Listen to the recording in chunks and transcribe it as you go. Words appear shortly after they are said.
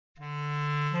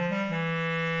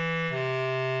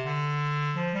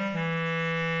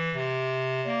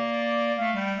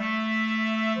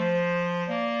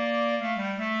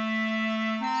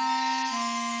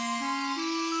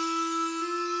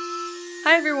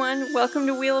Hi everyone, welcome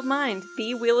to Wheel of Mind,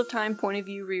 the Wheel of Time point of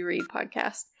view reread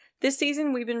podcast. This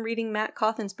season we've been reading Matt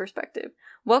Cawthon's perspective.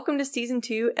 Welcome to Season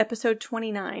 2, Episode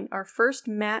 29, our first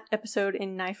Matt episode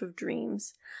in Knife of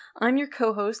Dreams. I'm your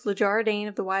co-host, Jurador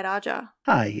of the White Aja.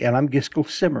 Hi, and I'm Giskel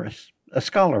Simaris, a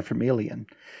scholar from Ilion.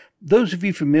 Those of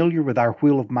you familiar with our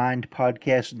Wheel of Mind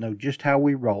podcast know just how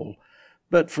we roll.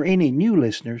 But for any new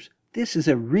listeners, this is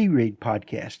a reread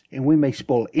podcast, and we may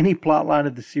spoil any plotline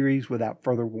of the series without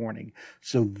further warning.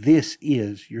 So this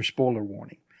is your spoiler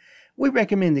warning. We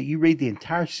recommend that you read the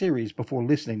entire series before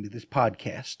listening to this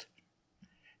podcast.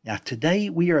 Now today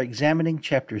we are examining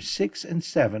chapters 6 and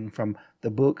 7 from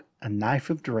the book A Knife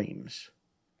of Dreams.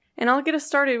 And I'll get us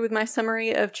started with my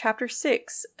summary of Chapter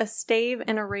 6, A Stave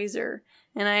and a Razor.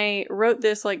 And I wrote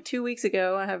this like 2 weeks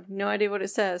ago. I have no idea what it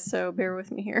says, so bear with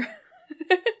me here.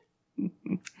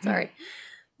 Sorry.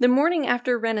 The morning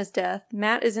after Rena's death,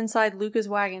 Matt is inside Luca's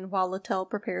wagon while Littell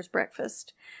prepares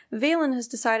breakfast. Valen has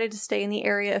decided to stay in the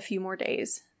area a few more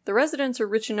days. The residents are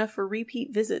rich enough for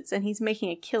repeat visits, and he's making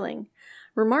a killing,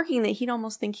 remarking that he'd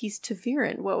almost think he's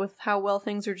Taviran, what with how well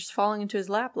things are just falling into his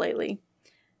lap lately.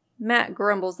 Matt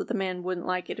grumbles that the man wouldn't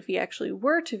like it if he actually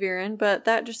were Taviran, but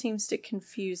that just seems to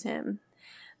confuse him.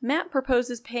 Matt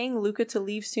proposes paying Luca to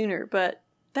leave sooner, but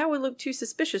that would look too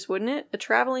suspicious, wouldn't it? A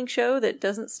traveling show that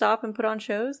doesn't stop and put on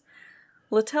shows?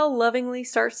 Littell lovingly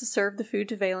starts to serve the food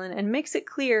to Valen and makes it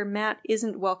clear Matt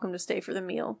isn't welcome to stay for the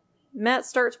meal. Matt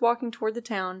starts walking toward the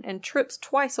town and trips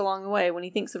twice along the way when he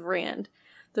thinks of Rand.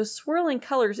 Those swirling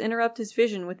colors interrupt his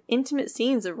vision with intimate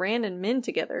scenes of Rand and Min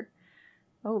together.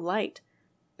 Oh, light.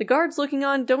 The guards looking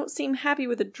on don't seem happy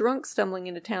with a drunk stumbling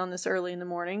into town this early in the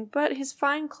morning, but his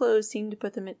fine clothes seem to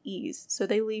put them at ease, so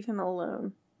they leave him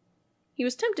alone. He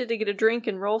was tempted to get a drink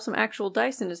and roll some actual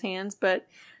dice in his hands, but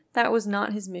that was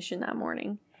not his mission that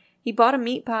morning. He bought a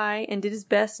meat pie and did his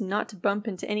best not to bump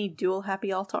into any duel-happy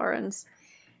Altarans.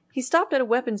 He stopped at a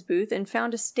weapons booth and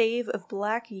found a stave of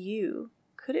black yew.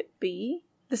 Could it be?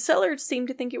 The seller seemed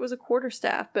to think it was a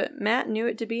quarterstaff, but Matt knew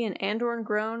it to be an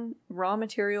Andorn-grown raw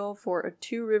material for a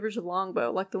Two Rivers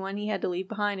longbow, like the one he had to leave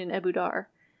behind in Ebudar.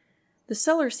 The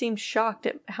seller seemed shocked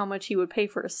at how much he would pay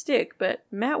for a stick, but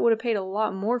Matt would have paid a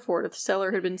lot more for it if the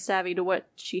seller had been savvy to what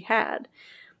she had.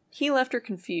 He left her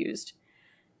confused.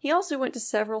 He also went to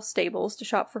several stables to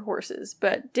shop for horses,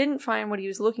 but didn't find what he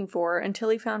was looking for until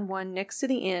he found one next to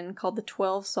the inn called the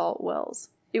 12 Salt Wells.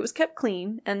 It was kept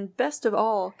clean, and best of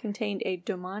all, contained a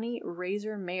Domani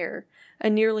Razor mare, a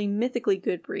nearly mythically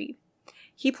good breed.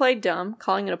 He played dumb,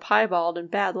 calling it a piebald and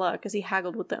bad luck as he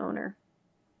haggled with the owner.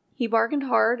 He bargained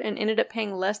hard and ended up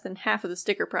paying less than half of the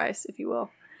sticker price, if you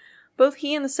will. Both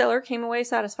he and the seller came away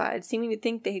satisfied, seeming to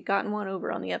think they had gotten one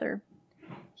over on the other.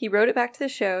 He rode it back to the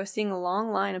show, seeing a long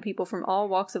line of people from all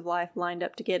walks of life lined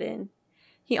up to get in.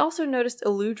 He also noticed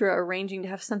Eludra arranging to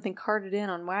have something carted in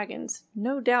on wagons,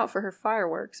 no doubt for her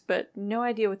fireworks, but no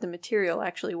idea what the material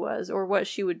actually was, or what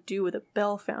she would do with a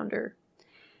bell founder.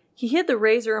 He hid the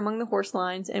razor among the horse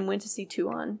lines and went to see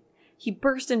Tuon. He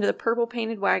burst into the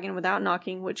purple-painted wagon without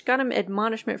knocking, which got him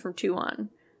admonishment from Tuon.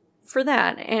 For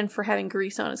that, and for having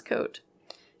grease on his coat.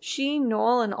 She,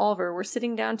 Noel, and Oliver were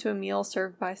sitting down to a meal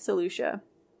served by Selucia.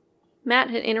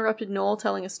 Matt had interrupted Noel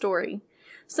telling a story.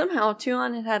 Somehow,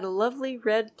 Tuon had had a lovely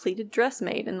red pleated dress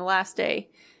made in the last day.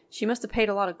 She must have paid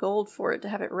a lot of gold for it to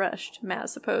have it rushed, Matt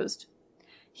supposed.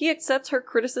 He accepts her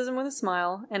criticism with a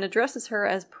smile, and addresses her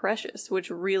as precious,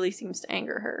 which really seems to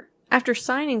anger her. After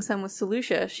signing some with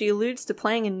Selucia, she alludes to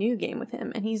playing a new game with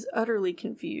him, and he's utterly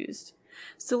confused.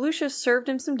 Selucia served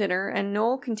him some dinner, and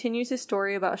Noel continues his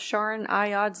story about Sharan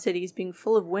Ayad cities being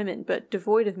full of women, but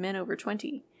devoid of men over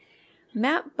 20.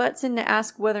 Matt butts in to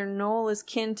ask whether Noel is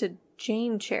kin to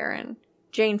Jane Charon.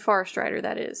 Jane Farstrider,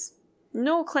 that is.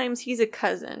 Noel claims he's a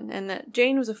cousin, and that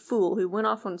Jane was a fool who went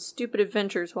off on stupid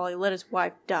adventures while he let his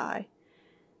wife die.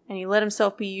 And he let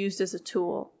himself be used as a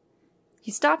tool. He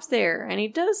stops there, and he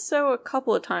does so a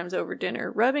couple of times over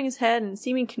dinner, rubbing his head and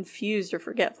seeming confused or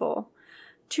forgetful.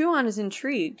 Tuon is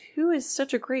intrigued. Who is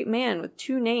such a great man with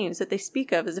two names that they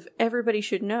speak of as if everybody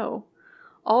should know?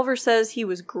 Oliver says he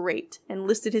was great, and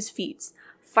listed his feats,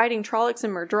 fighting Trollocs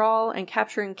and Murdral, and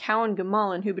capturing Cowan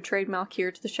Gamalin, who betrayed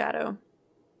Malkyr to the Shadow.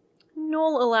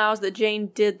 Noel allows that Jane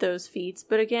did those feats,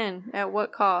 but again, at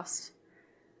what cost?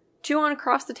 Tuon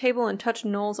crossed the table and touched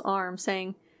Noel's arm,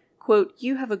 saying, quote,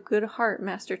 "You have a good heart,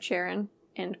 Master Charon,"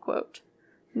 end quote.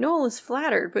 Noel is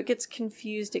flattered, but gets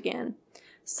confused again.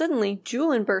 Suddenly,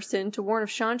 Julian bursts in to warn of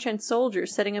Shanshan's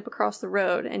soldiers setting up across the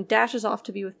road, and dashes off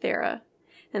to be with Thera.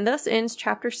 And thus ends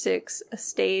Chapter 6, A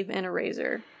Stave and a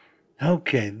Razor.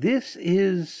 Okay, this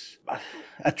is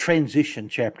a transition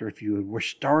chapter, if you would. We're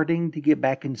starting to get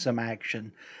back in some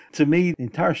action. To me, the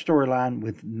entire storyline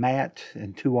with Matt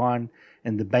and Tuan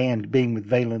and the band being with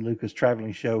Valen and Luca's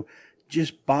traveling show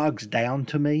just bogs down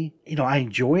to me. I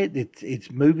enjoy it.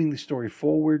 It's moving the story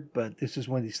forward, but this is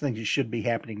one of these things that should be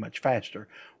happening much faster.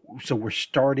 So we're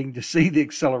starting to see the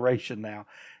acceleration now.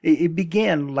 It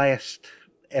began last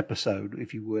episode,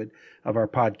 if you would, of our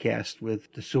podcast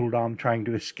with the Suldam trying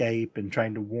to escape and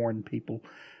trying to warn people,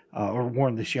 or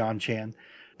warn the Xianchan.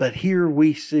 But here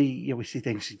we see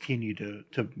things continue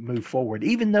to move forward,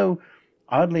 even though,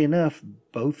 oddly enough,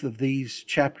 both of these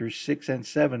chapters 6 and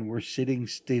 7 were sitting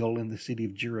still in the city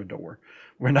of Jurador.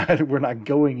 We're not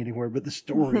going anywhere, but the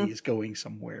story is going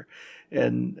somewhere,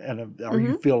 and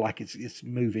you feel like it's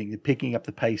moving, picking up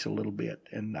the pace a little bit,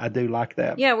 and I do like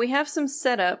that. Yeah, we have some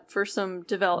setup for some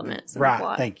developments.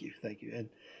 Right. Thank you,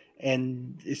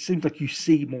 and it seems like you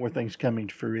see more things coming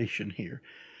to fruition here.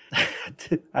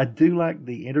 I do like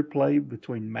the interplay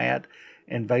between Matt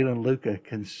and Valen Luca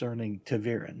concerning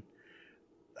Taviran.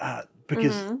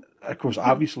 Because, of course,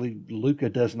 obviously, Luca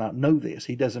does not know this.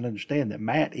 He doesn't understand that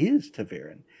Matt is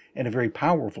Taviran, and a very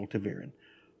powerful Taviran.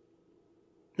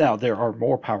 Now, there are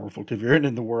more powerful Taviran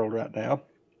in the world right now,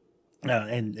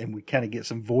 and we kind of get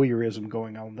some voyeurism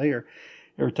going on there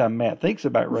every time Matt thinks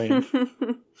about Rand.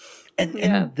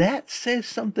 And that says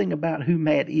something about who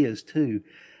Matt is, too.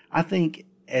 I think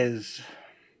as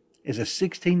a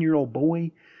 16-year-old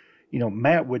boy,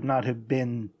 Matt would not have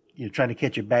been trying to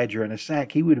catch a badger in a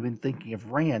sack. He would have been thinking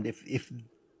of Rand if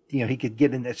he could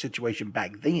get in that situation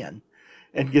back then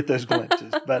and get those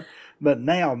glimpses. But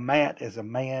now Matt, as a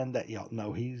man, that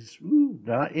he's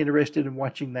not interested in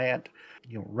watching that.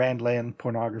 Randland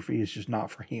pornography is just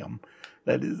not for him.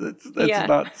 That's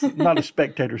not a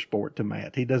spectator sport to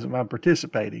Matt. He doesn't mind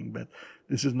participating, but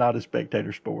this is not a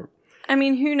spectator sport. I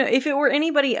mean, who knows? If it were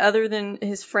anybody other than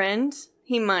his friend,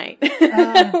 he might.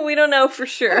 We don't know for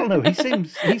sure. I don't know.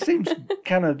 He seems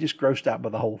kind of just grossed out by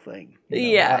the whole thing.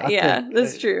 I think,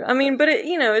 that's true. I mean, but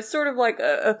it's sort of like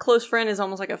a close friend is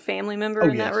almost like a family member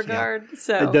in that regard. Yeah.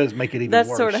 So it does make it even worse.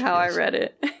 That's sort of how I read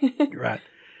it. Right.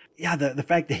 Yeah, the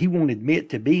fact that he won't admit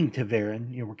to being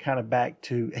Taviran, we're kind of back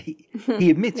to, he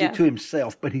admits it to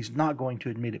himself, but he's not going to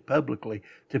admit it publicly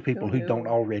to people who don't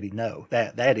already know.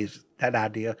 That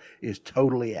idea is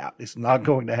totally out. It's not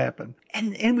going to happen.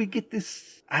 And we get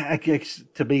this, I guess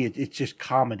to me, it's just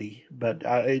comedy, but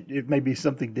it may be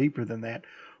something deeper than that,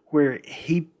 where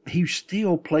he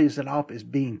still plays it off as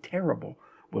being terrible.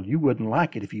 Well, you wouldn't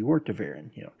like it if you were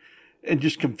Taviran, and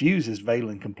just confuses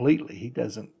Valen completely. He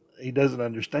doesn't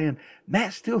understand.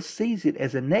 Matt still sees it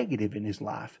as a negative in his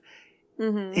life.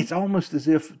 Mm-hmm. It's almost as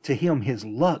if to him his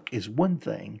luck is one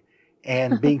thing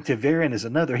and being Taviran is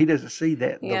another. He doesn't see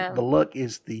that. The luck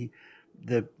is the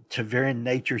Taviran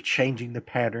nature changing the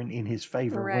pattern in his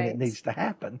favor when it needs to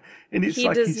happen. And it's he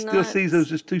still sees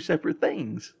those as two separate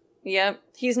things. Yep.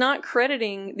 He's not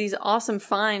crediting these awesome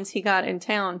finds he got in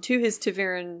town to his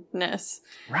Taviran-ness.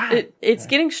 Right. It's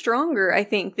getting stronger, I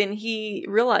think, than he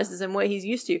realizes and what he's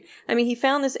used to. I mean, he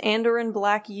found this Andoran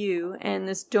black ewe and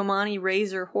this Domani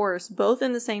razor horse, both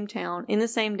in the same town, in the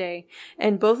same day,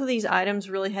 and both of these items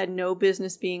really had no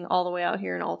business being all the way out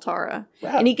here in Altara.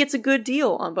 Wow. And he gets a good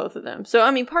deal on both of them. So,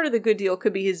 I mean, part of the good deal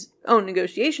could be his own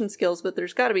negotiation skills, but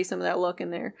there's got to be some of that luck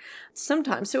in there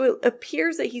sometimes. So it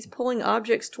appears that he's pulling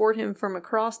objects toward him from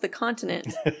across the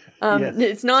continent. Yes.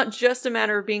 It's not just a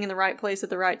matter of being in the right place at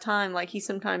the right time like he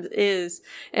sometimes is.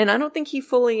 And I don't think he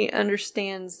fully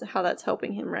understands how that's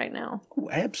helping him right now. Oh,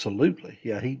 absolutely.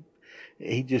 Yeah,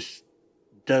 he just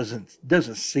doesn't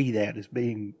see that as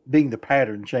being the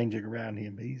pattern changing around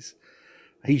him.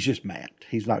 He's just Matt.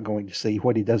 He's not going to see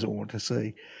what he doesn't want to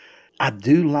see. I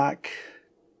do like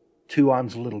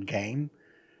Tuan's little game.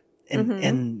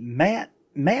 And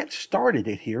Matt started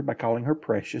it here by calling her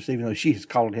Precious, even though she has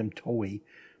called him Toy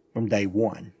from day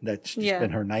one. That's just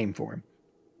been her name for him.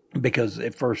 Because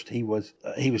at first he was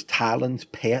Tylen's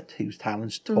pet. He was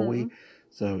Tylen's toy.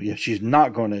 So yeah, she's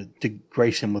not going to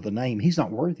grace him with a name. He's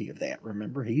not worthy of that.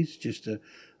 Remember, he's just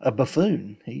a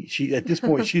buffoon. She at this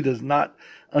point she does not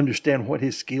understand what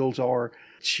his skills are.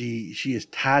 She is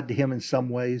tied to him in some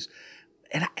ways,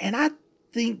 and I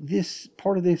think this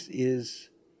part of this is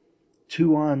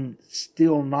Tuan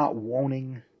still not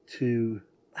wanting to,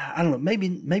 I don't know,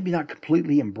 maybe not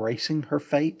completely embracing her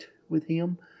fate with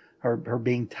him, her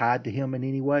being tied to him in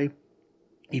any way,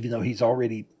 even though he's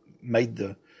already made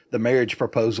the marriage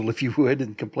proposal, if you would,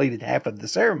 and completed half of the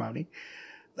ceremony,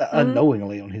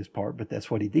 unknowingly on his part, but that's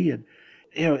what he did.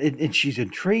 and she's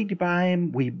intrigued by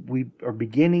him. We are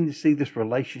beginning to see this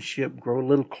relationship grow a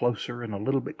little closer and a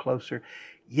little bit closer.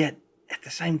 Yet at the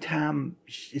same time,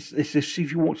 it's as if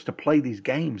she wants to play these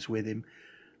games with him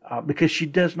because she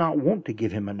does not want to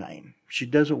give him a name. She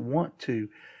doesn't want to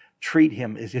treat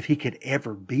him as if he could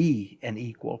ever be an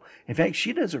equal. In fact,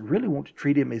 she doesn't really want to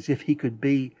treat him as if he could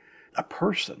be a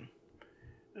person.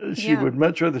 She would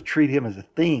much rather treat him as a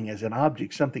thing, as an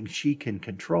object, something she can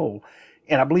control.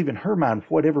 And I believe in her mind,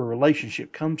 whatever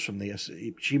relationship comes from this,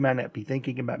 she might not be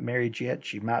thinking about marriage yet.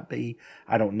 She might be.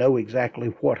 I don't know exactly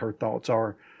what her thoughts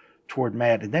are toward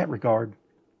Matt in that regard.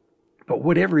 But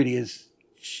whatever it is,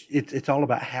 it's all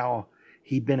about how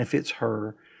he benefits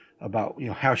her, about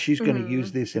how she's going to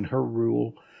use this in her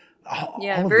rule. All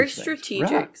very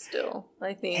strategic still,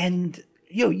 I think. And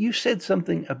you said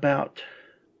something about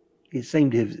it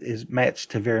seemed as Matt's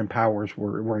Tavarian powers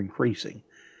were increasing.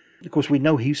 Of course, we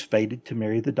know he's fated to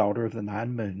marry the daughter of the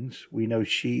Nine Moons. We know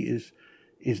she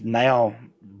is now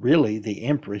really the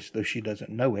Empress, though she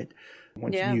doesn't know it.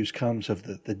 Once news comes of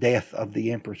the death of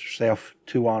the Empress herself,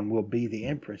 Tuon will be the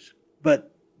Empress.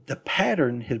 But the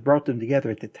pattern has brought them together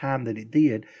at the time that it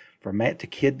did, for Matt to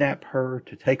kidnap her,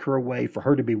 to take her away, for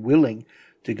her to be willing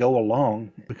to go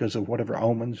along because of whatever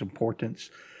omens, importance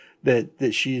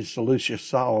that she, as Lucius,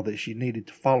 saw that she needed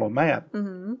to follow Matt.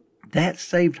 Mm-hmm. That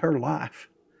saved her life.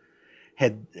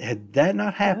 Had that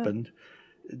not happened,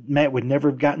 Matt would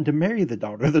never have gotten to marry the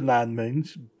daughter of the Nine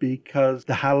Moons, because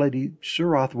the High Lady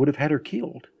Suroth would have had her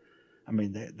killed. I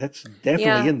mean, that's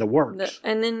definitely in the works.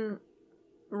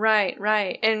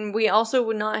 Right. And we also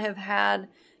would not have had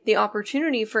the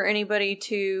opportunity for anybody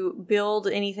to build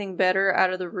anything better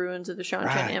out of the ruins of the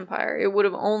Seanchan Empire. It would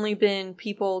have only been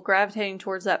people gravitating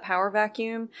towards that power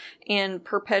vacuum and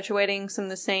perpetuating some of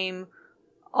the same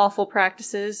awful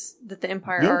practices that the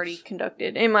Empire already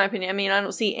conducted, in my opinion. I mean, I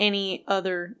don't see any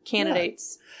other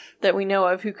candidates that we know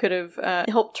of who could have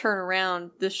helped turn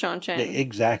around this Seanchan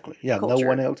exactly. Yeah, culture. No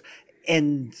one else.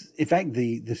 And in fact,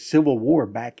 the civil war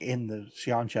back in the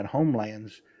Seanchan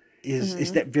homelands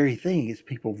is that very thing. It's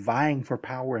people vying for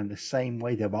power in the same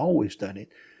way they've always done it,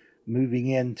 moving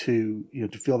in to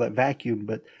fill that vacuum,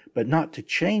 but not to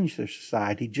change their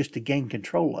society, just to gain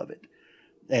control of it.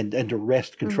 And to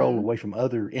wrest control away from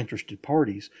other interested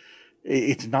parties.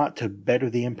 It's not to better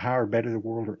the empire, better the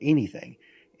world, or anything.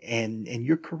 And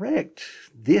you're correct.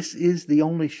 This is the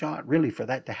only shot, really, for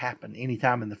that to happen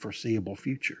anytime in the foreseeable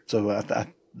future. So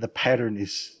the pattern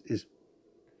is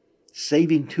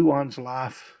saving Tuon's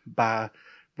life by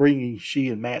bringing she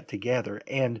and Matt together,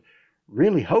 and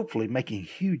really, hopefully, making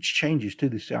huge changes to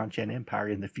the Seanchan Empire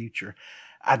in the future.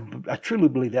 I truly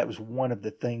believe that was one of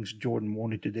the things Jordan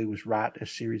wanted to do, was write a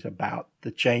series about the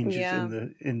changes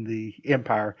in the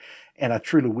Empire, and I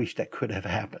truly wish that could have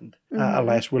happened.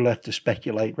 Alas, we're left to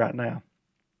speculate right now.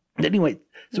 But anyway,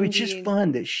 so it's just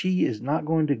fun that she is not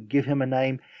going to give him a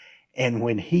name, and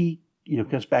when he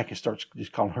comes back and starts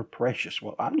just calling her Precious,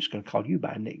 well, I'm just going to call you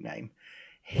by a nickname.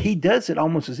 He does it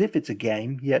almost as if it's a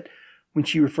game, yet when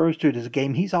she refers to it as a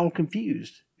game, he's all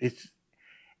confused. It's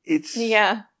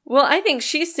Well, I think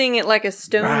she's seeing it like a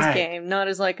Stones game, not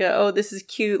as like this is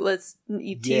cute, let's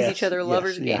tease each other,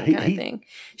 lovers game kind of thing.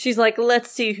 She's like, let's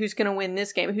see who's going to win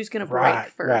this game, who's going to break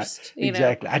first. Right.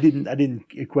 Exactly. I didn't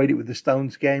equate it with the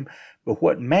Stones game, but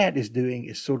what Matt is doing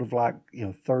is sort of like,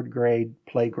 third grade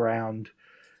playground,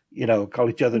 call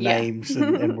each other names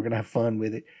and we're going to have fun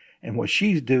with it. And what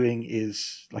she's doing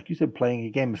is, like you said, playing a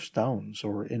game of Stones,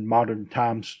 or in modern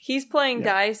times. He's playing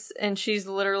dice, and she's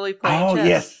literally playing chess.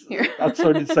 Yes. Here. I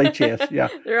started to say chess, yeah.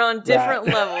 They're on different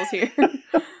levels here.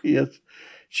 Yes.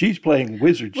 She's playing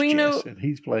wizard's chess, and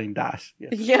he's playing dice.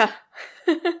 Yes. Yeah.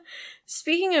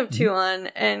 Speaking of Tuon,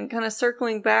 and kind of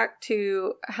circling back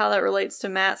to how that relates to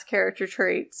Matt's character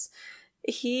traits,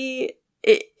 through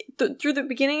the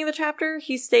beginning of the chapter,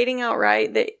 he's stating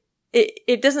outright that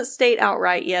it doesn't state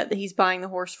outright yet that he's buying the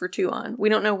horse for Tuon. We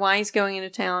don't know why he's going into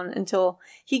town until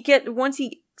once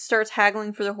he starts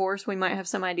haggling for the horse, we might have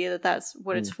some idea that that's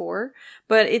what it's for.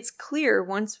 But it's clear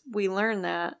once we learn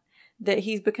that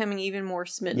he's becoming even more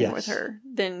smitten with her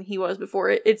than he was before.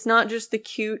 It's not just the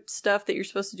cute stuff that you're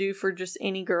supposed to do for just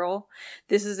any girl.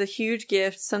 This is a huge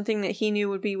gift, something that he knew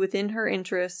would be within her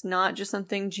interest, not just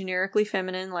something generically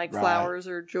feminine like flowers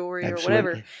or jewelry or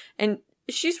whatever. And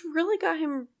she's really got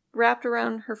him wrapped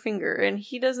around her finger, and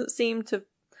he doesn't seem to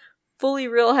fully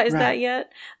realized that Right.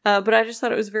 yet. But I just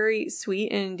thought it was very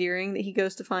sweet and endearing that he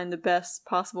goes to find the best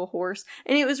possible horse.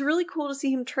 And it was really cool to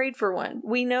see him trade for one.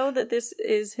 We know that this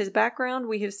is his background.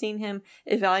 We have seen him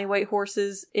evaluate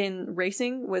horses in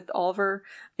racing with Oliver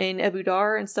in Abu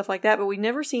Dar and stuff like that, but we've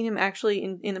never seen him actually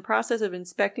in the process of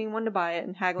inspecting one to buy it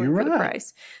and haggling You're for the right.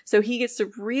 price. So he gets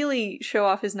to really show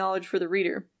off his knowledge for the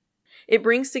reader. It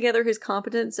brings together his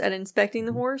competence at inspecting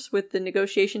the horse with the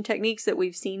negotiation techniques that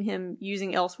we've seen him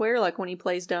using elsewhere, like when he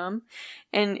plays dumb.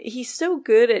 And he's so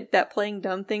good at that playing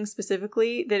dumb thing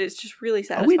specifically that it's just really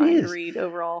satisfying to read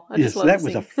overall. I just love that the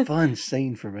was a scene. fun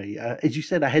scene for me. As you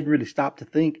said, I hadn't really stopped to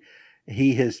think.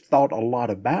 He has thought a lot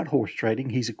about horse trading.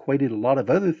 He's equated a lot of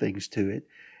other things to it.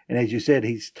 And as you said,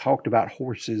 he's talked about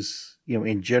horses,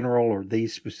 in general or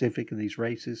these specific in these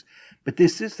races. But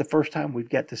this is the first time we've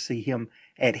got to see him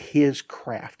at his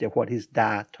craft, at what his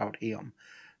dad taught him.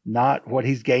 Not what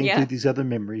he's gained through these other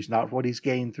memories, not what he's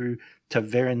gained through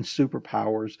Taveran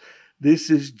superpowers. This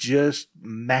is just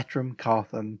Matrim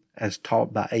Cawthon as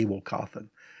taught by Abel Cawthon.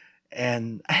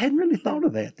 And I hadn't really thought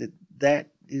of that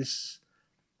is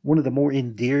one of the more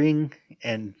endearing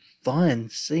and fun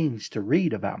scenes to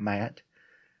read about Matt,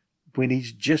 when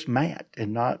he's just Matt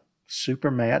and not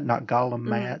Super Matt, not Gollum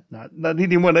Matt, not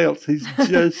anyone else. He's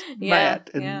just Matt.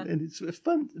 And it's a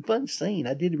fun scene.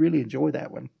 I did really enjoy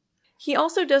that one. He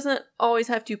also doesn't always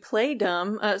have to play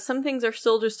dumb. Some things are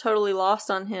still just totally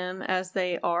lost on him as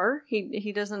they are.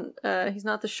 He doesn't, he's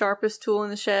not the sharpest tool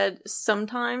in the shed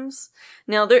sometimes.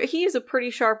 Now, he is a pretty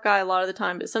sharp guy a lot of the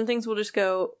time, but some things will just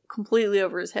go completely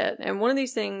over his head. And one of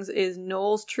these things is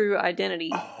Noel's true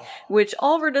identity, which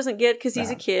Oliver doesn't get because he's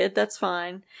a kid. That's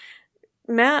fine.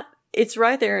 Matt, it's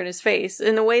right there in his face.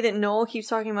 In the way that Noel keeps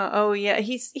talking about, oh yeah,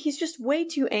 he's just way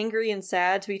too angry and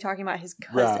sad to be talking about his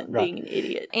cousin being an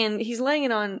idiot. And he's laying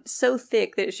it on so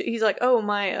thick that he's like, oh,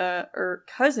 my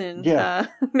cousin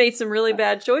made some really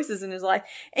bad choices in his life.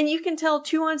 And you can tell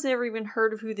Tuon's never even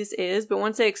heard of who this is, but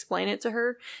once they explain it to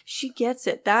her, she gets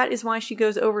it. That is why she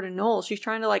goes over to Noel. She's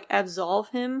trying to absolve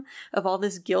him of all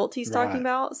this guilt he's talking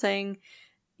about, saying,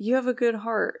 you have a good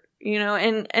heart,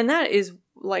 and that is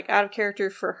out of character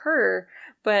for her,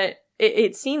 but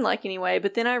it seemed like anyway.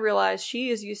 But then I realized she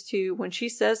is used to, when she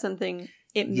says something,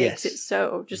 it makes it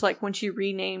so. Just like when she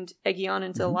renamed Egion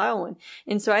into Lywelyn.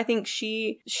 And so I think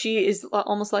she is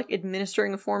almost like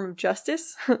administering a form of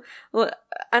justice. Well,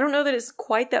 I don't know that it's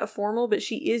quite that formal, but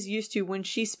she is used to, when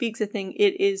she speaks a thing,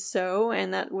 it is so.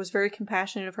 And that was very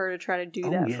compassionate of her to try to do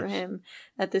that for him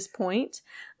at this point.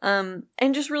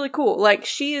 And just really cool.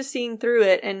 She is seeing through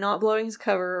it and not blowing his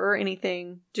cover or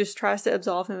anything, just tries to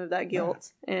absolve him of that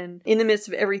guilt. And in the midst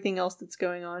of everything else that's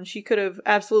going on, she could have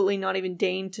absolutely not even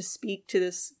deigned to speak to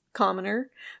this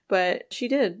commoner, but she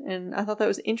did. And I thought that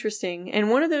was interesting. And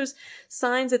one of those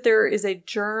signs that there is a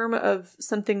germ of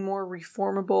something more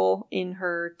reformable in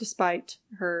her, despite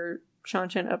her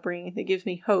Shan-Chen upbringing, that gives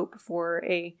me hope for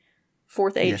a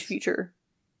fourth age future.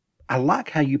 I like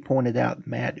how you pointed out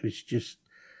Matt was just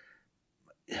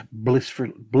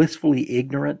blissfully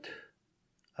ignorant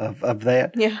of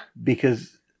that. Yeah.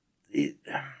 Because the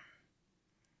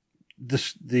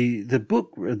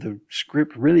book, or the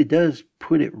script, really does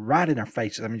put it right in our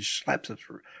faces. I mean, just slaps us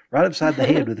right upside the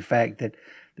head with the fact that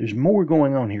there's more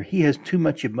going on here. He has too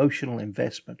much emotional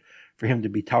investment for him to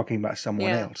be talking about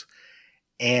someone else.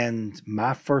 And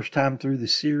my first time through the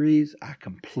series, I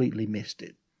completely missed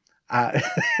it. I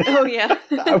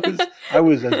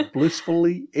was as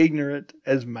blissfully ignorant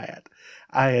as Matt.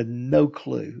 I had no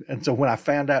clue. And so when I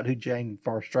found out who Jane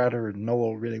Farstrader and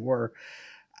Noel really were,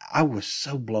 I was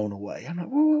so blown away. I'm like,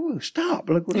 whoa, stop.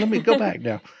 Let me go back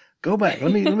now. Go back.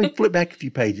 Let me flip back a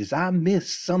few pages. I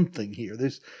missed something here.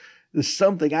 There's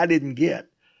something I didn't get.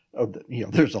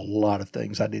 There's a lot of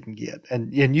things I didn't get.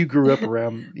 And you grew up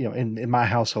around, in my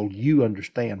household, you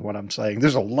understand what I'm saying.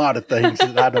 There's a lot of things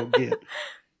that I don't get.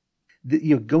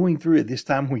 Going through it this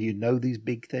time where these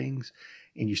big things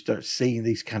and you start seeing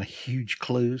these kind of huge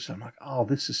clues, I'm like, oh,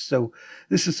 this is so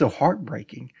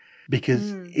heartbreaking,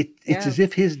 because it's as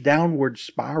if his downward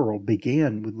spiral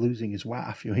began with losing his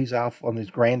wife. He's off on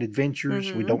these grand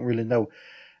adventures. We don't really know,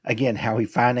 again, how he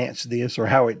financed this or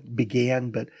how it began,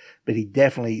 but he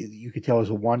definitely, you could tell, is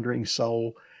a wandering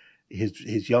soul.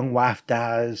 His young wife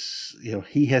dies.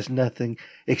 He has nothing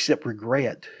except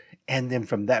regret. And then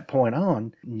from that point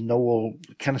on, Noel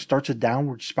kind of starts a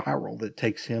downward spiral that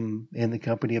takes him in the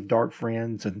company of dark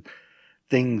friends, and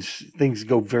things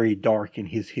go very dark in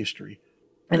his history.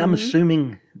 And I'm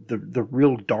assuming the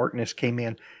real darkness came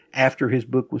in after his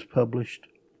book was published.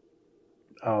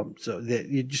 So that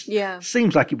it just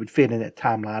seems like it would fit in that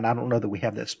timeline. I don't know that we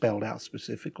have that spelled out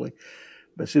specifically.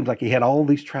 But it seems like he had all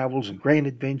these travels and grand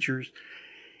adventures,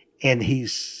 and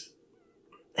he's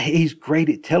great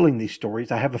at telling these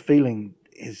stories. I have a feeling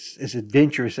as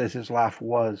adventurous as his life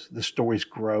was, the stories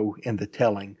grow in the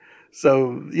telling.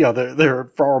 So, they're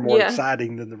far more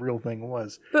exciting than the real thing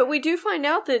was. But we do find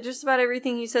out that just about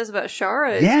everything he says about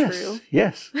Shara is true.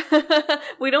 Yes.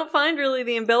 We don't find really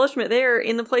the embellishment there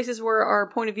in the places where our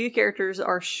point of view characters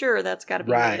are sure that's got to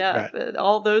be made up. Right.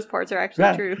 All those parts are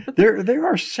actually true. There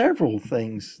are several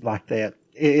things like that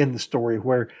in the story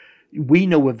where we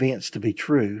know events to be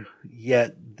true,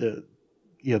 yet the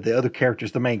other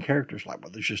characters, the main characters, like,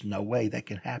 well, there's just no way that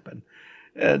can happen.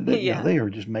 And they are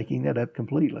just making that up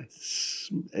completely.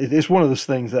 It's one of those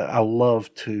things that I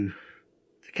love to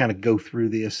kind of go through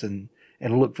this and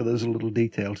look for those little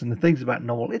details. And the things about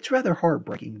Noel, it's rather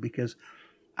heartbreaking because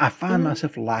I find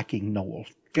myself liking Noel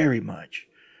very much.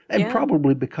 And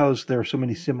probably because there are so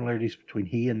many similarities between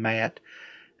he and Matt.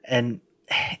 And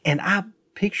I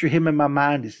picture him in my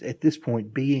mind as, at this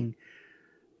point, being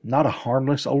not a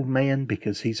harmless old man,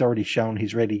 because he's already shown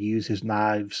he's ready to use his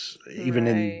knives even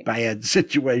in bad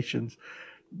situations,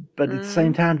 but at the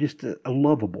same time just a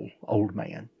lovable old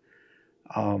man.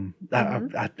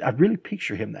 I really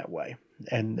picture him that way,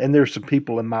 and there's some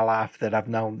people in my life that I've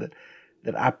known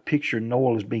that I picture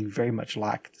Noel as being very much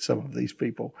like some of these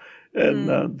people,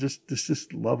 and just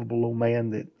this lovable old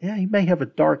man that he may have a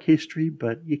dark history,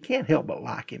 but you can't help but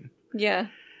like him. Yeah.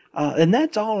 And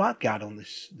that's all I've got on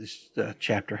this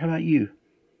chapter. How about you?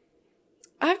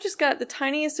 I've just got the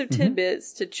tiniest of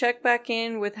tidbits to check back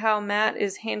in with how Matt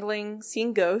is handling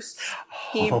seeing ghosts.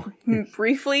 He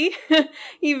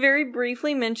very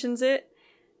briefly mentions it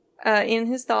in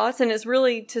his thoughts, and it's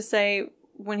really to say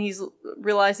when he's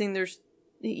realizing there's,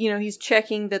 he's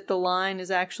checking that the line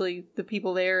is actually the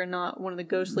people there and not one of the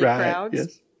ghostly crowds.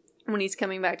 Yes. When he's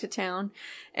coming back to town,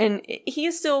 and he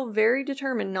is still very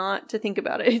determined not to think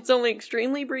about it. It's only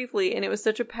extremely briefly, and it was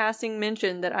such a passing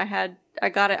mention that I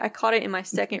caught it in my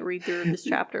second read through of this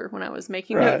chapter when I was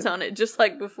making notes on it, just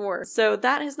like before. So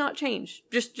that has not changed.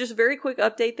 Just very quick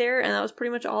update there, and that was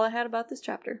pretty much all I had about this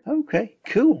chapter. Okay,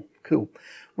 cool.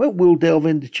 Well, we'll delve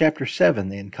into chapter 7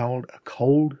 then, called A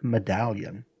Cold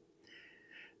Medallion.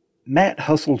 Matt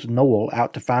hustles Noel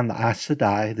out to find the Aes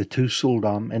Sedai, the two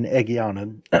Suldam, and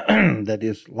Egyanan, that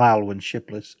is, Lilo and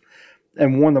Shipless,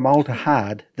 and warn them all to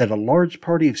hide that a large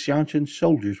party of Seanchan's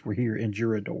soldiers were here in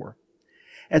Jurador.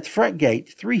 At the front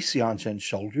gate, 3 Seanchan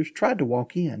soldiers tried to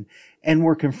walk in and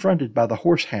were confronted by the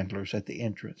horse handlers at the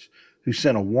entrance, who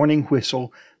sent a warning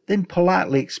whistle, then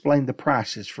politely explained the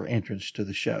prices for entrance to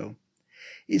the show.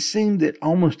 It seemed that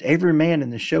almost every man in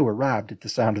the show arrived at the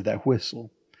sound of that whistle.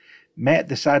 Matt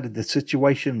decided the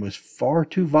situation was far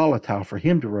too volatile for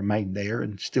him to remain there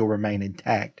and still remain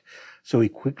intact, so he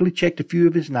quickly checked a few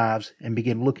of his knives and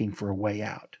began looking for a way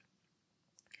out.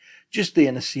 Just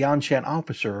then, a Seanchan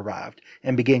officer arrived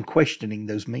and began questioning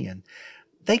those men.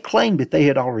 They claimed that they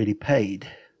had already paid.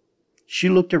 She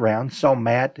looked around, saw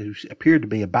Matt, who appeared to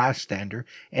be a bystander,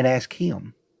 and asked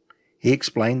him. He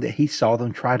explained that he saw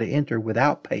them try to enter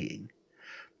without paying.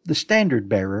 The standard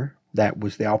bearer, that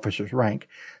was the officer's rank,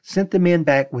 sent the men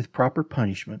back with proper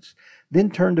punishments, then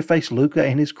turned to face Luca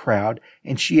and his crowd,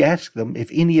 and she asked them if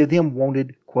any of them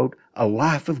wanted, quote, a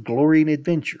life of glory and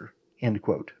adventure, end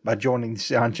quote, by joining the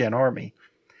Seanchan army.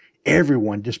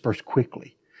 Everyone dispersed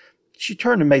quickly. She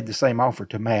turned and made the same offer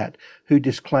to Matt, who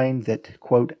disclaimed that,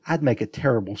 quote, I'd make a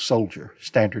terrible soldier,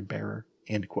 standard bearer,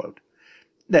 end quote.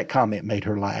 That comment made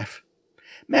her laugh.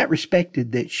 Matt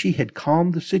respected that she had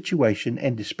calmed the situation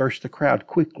and dispersed the crowd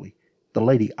quickly. The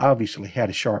lady obviously had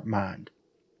a sharp mind.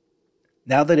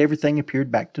 Now that everything appeared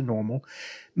back to normal,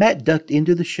 Matt ducked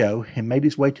into the show and made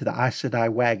his way to the Aes Sedai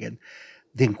wagon,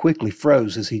 then quickly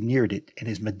froze as he neared it, and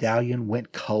his medallion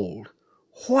went cold.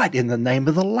 What in the name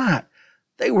of the light?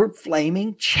 They were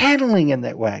flaming channeling in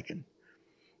that wagon.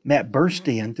 Matt burst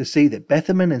in to see that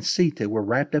Bethaman and Sita were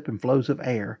wrapped up in flows of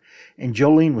air, and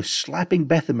Jolene was slapping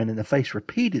Bethaman in the face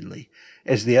repeatedly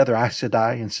as the other Aes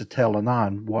Sedai and Satel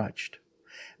Anan watched.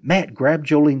 Matt grabbed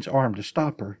Jolene's arm to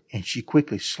stop her, and she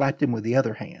quickly slapped him with the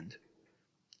other hand.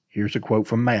 Here's a quote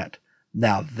from Matt.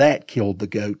 Now that killed the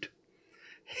goat.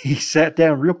 He sat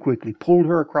down real quickly, pulled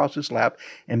her across his lap,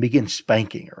 and began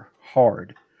spanking her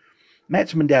hard.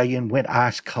 Matt's medallion went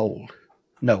ice cold.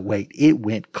 No, wait, it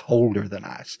went colder than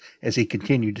ice as he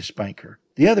continued to spank her.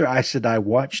 The other Aes Sedai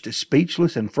watched as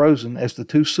speechless and frozen as the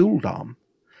two Suldam.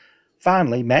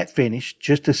 Finally, Matt finished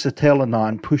just as Satel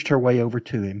Anan pushed her way over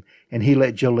to him, and he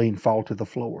let Jolene fall to the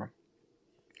floor.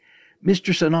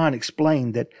 Mistress Anan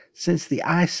explained that since the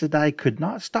Aes Sedai could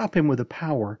not stop him with a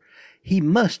power, he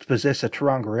must possess a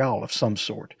terangrial of some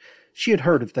sort. She had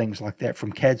heard of things like that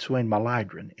from Cadsuane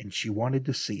Malydron, and she wanted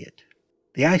to see it.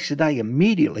 The Aes Sedai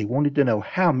immediately wanted to know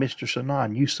how Mr.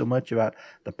 Sinan knew so much about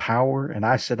the power and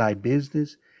Aes Sedai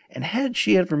business, and had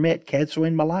she ever met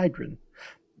Cadsuane Malydron.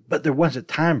 But there wasn't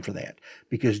time for that,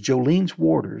 because Jolene's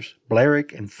warders,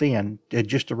 Blerick and Finn, had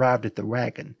just arrived at the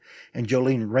wagon, and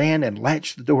Jolene ran and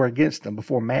latched the door against them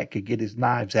before Mat could get his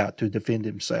knives out to defend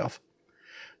himself.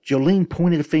 Jolene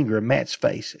pointed a finger at Mat's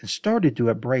face and started to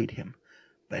upbraid him,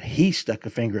 but he stuck a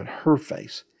finger in her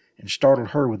face and startled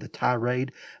her with a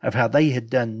tirade of how they had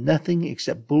done nothing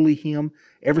except bully him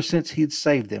ever since he had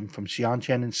saved them from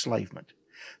Seanchan enslavement.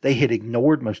 They had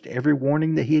ignored most every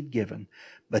warning that he had given,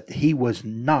 but he was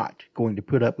not going to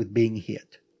put up with being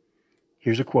hit.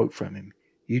 Here's a quote from him.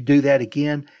 "You do that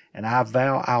again, and I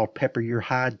vow I'll pepper your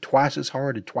hide twice as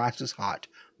hard and twice as hot.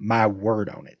 My word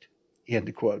on it." End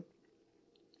of quote.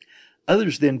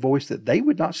 Others then voiced that they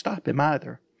would not stop him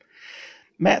either.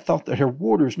 Mat thought that her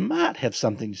warders might have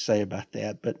something to say about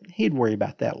that, but he'd worry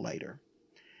about that later.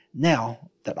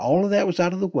 Now that all of that was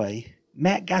out of the way,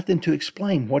 Mat got them to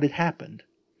explain what had happened.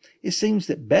 It seems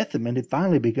that Bethaman had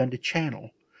finally begun to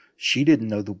channel. She didn't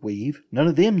know the weave. None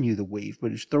of them knew the weave, but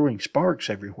it was throwing sparks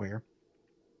everywhere.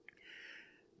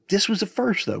 This was a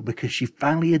first, though, because she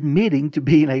finally admitting to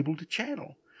being able to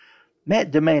channel.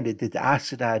 Mat demanded that the Aes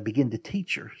Sedai begin to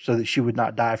teach her so that she would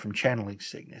not die from channeling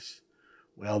sickness.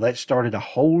 Well, that started a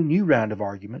whole new round of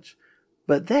arguments,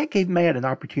 but that gave Mat an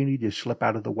opportunity to slip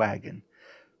out of the wagon.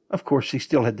 Of course, he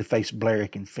still had to face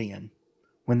Blerick and Finn.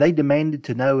 When they demanded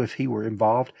to know if he were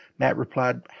involved, Mat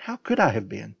replied, "How could I have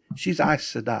been? She's Aes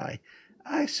Sedai.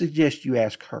 I suggest you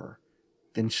ask her,"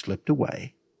 then slipped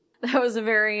away. That was a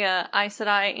very Aes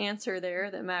Sedai answer there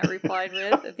that Mat replied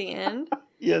with at the end.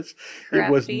 Yes, Crafty.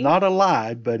 It was not a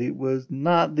lie, but it was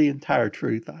not the entire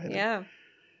truth either. Yeah.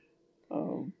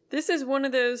 This is one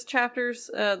of those chapters,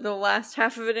 the last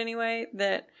half of it anyway,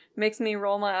 that makes me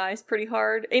roll my eyes pretty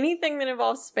hard. Anything that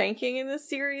involves spanking in this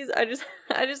series, I just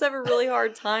have a really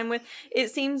hard time with. It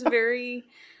seems very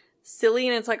silly,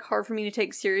 and it's like hard for me to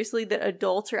take seriously that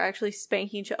adults are actually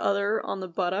spanking each other on the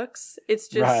buttocks. It's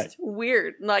just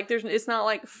weird. Like it's not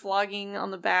like flogging on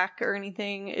the back or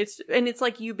anything. It's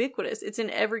like ubiquitous. It's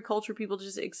in every culture. People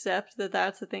just accept that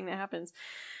that's the thing that happens.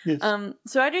 Yes.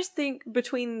 So I just think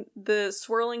between the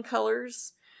swirling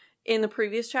colors in the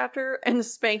previous chapter and the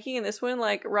spanking in this one,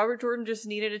 like Robert Jordan just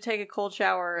needed to take a cold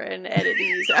shower and edit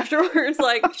these afterwards.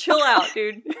 Like, chill out,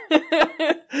 dude.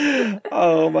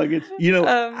 Oh my goodness.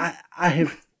 I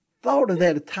have thought of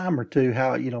that a time or two,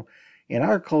 how, in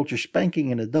our culture,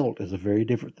 spanking an adult is a very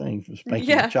different thing from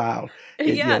spanking a child.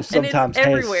 It sometimes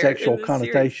has sexual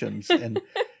connotations.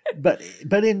 But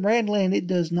in Randland, it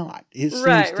does not. It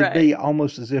seems to be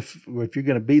almost as if you're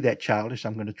going to be that childish,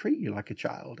 I'm going to treat you like a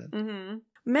child. Mm-hmm.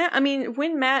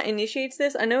 When Mat initiates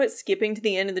this, I know it's skipping to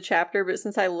the end of the chapter, but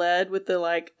since I led with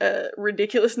the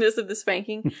ridiculousness of the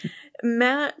spanking,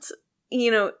 Mat,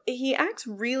 he acts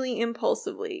really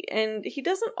impulsively, and he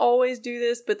doesn't always do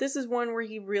this, but this is one where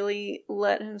he really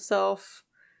let himself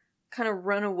kind of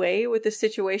run away with the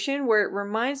situation, where it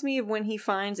reminds me of when he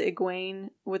finds Egwene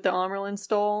with the Amerlin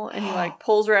stole, and he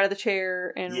pulls her out of the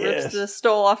chair and rips the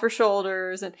stole off her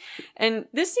shoulders, and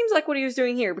this seems like what he was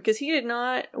doing here, because he did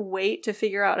not wait to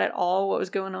figure out at all what was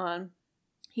going on.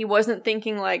 He wasn't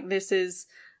thinking like, this is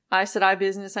Aes Sedai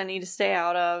business I need to stay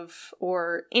out of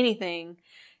or anything.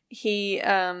 He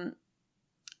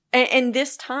and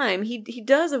this time, he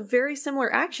does a very similar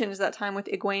action as that time with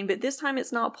Egwene, but this time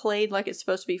it's not played like it's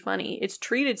supposed to be funny. It's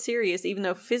treated serious, even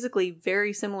though physically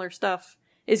very similar stuff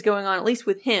is going on, at least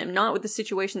with him. Not with the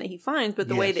situation that he finds, but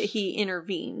the way that he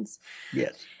intervenes.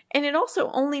 Yes. And it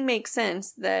also only makes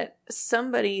sense that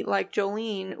somebody like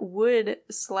Jolene would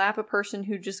slap a person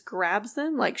who just grabs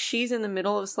them. Like, she's in the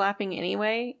middle of slapping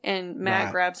anyway, and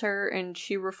Mat grabs her, and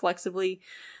she reflexively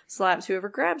slaps whoever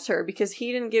grabs her, because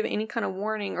he didn't give any kind of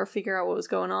warning or figure out what was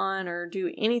going on or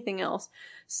do anything else.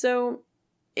 So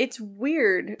it's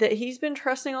weird that he's been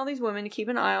trusting all these women to keep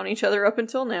an eye on each other up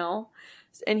until now,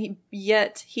 and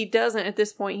he doesn't at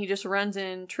this point. He just runs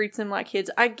in, treats them like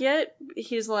kids. I get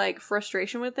his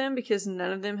frustration with them because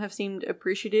none of them have seemed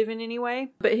appreciative in any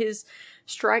way, but his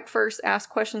strike first, ask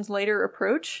questions later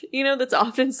approach, that's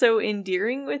often so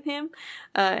endearing with him,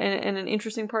 and an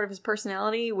interesting part of his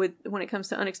personality when it comes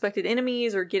to unexpected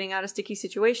enemies or getting out of sticky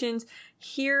situations,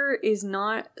 here is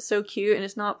not so cute, and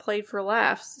it's not played for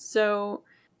laughs. So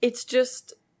it's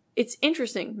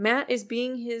interesting. Mat is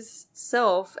being his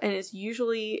self, and it's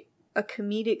usually a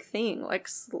comedic thing, like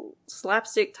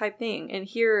slapstick type thing. And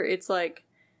here it's like,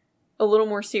 a little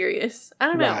more serious. I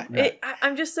don't know. Right.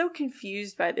 I'm just so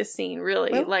confused by this scene,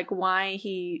 really. Well, like, why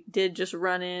he did just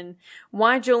run in.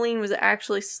 Why Jolene was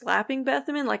actually slapping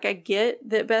Bethamon. Like, I get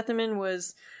that Bethamon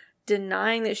was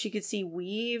denying that she could see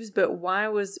weaves, but why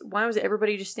was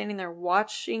everybody just standing there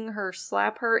watching her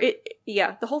slap her?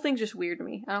 The whole thing's just weird to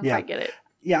me. I don't quite get it.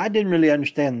 Yeah, I didn't really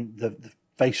understand the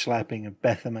face slapping of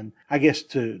Bethamon. I guess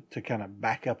to kind of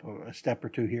back up a step or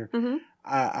two here,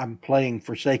 I'm playing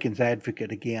Forsaken's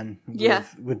advocate again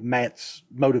with Matt's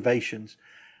motivations.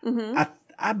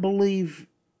 I believe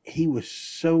he was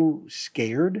so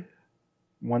scared.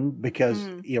 One, because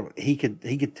he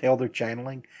could tell they're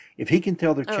channeling. If he can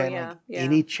tell they're channeling,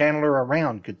 any channeler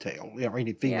around could tell.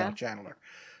 Any female channeler.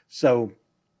 So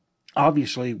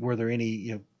obviously, were there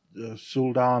any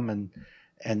Suldam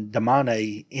and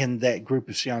Damane in that group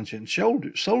of Seanchan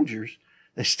soldiers?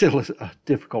 That's still a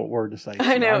difficult word to say.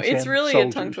 I know, it's really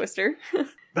soldiers. A tongue twister.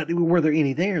 But were there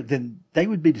any there, then they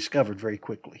would be discovered very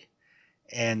quickly,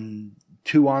 and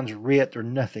Tuon's writ or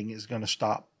nothing is going to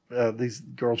stop these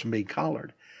girls from being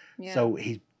collared. Yeah. So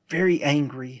he's very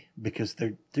angry because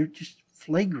they're just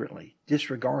flagrantly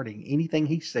disregarding anything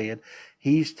he said.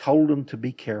 He's told them to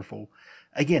be careful.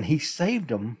 Again, he saved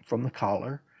them from the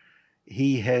collar.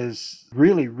 He has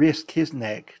really risked his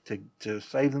neck to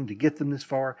save them, to get them this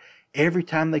far. Every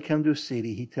time they come to a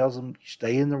city, he tells them,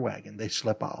 stay in their wagon. They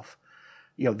slip off.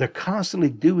 They're constantly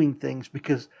doing things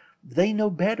because they know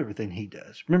better than he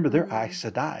does. Remember, they're Aes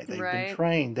Sedai. They've been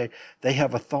trained. They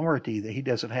have authority that he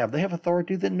doesn't have. They have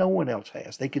authority that no one else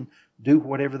has. They can do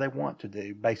whatever they want to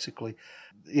do, basically.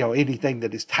 Anything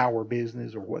that is tower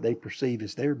business or what they perceive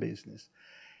as their business.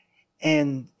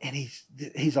 And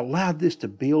he's allowed this to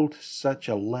build to such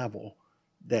a level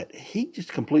that he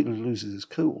just completely loses his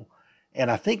cool. And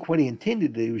I think what he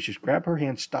intended to do was just grab her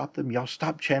hand, stop them. Y'all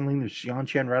stop channeling. There's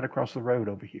Seanchan right across the road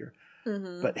over here.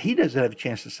 But he doesn't have a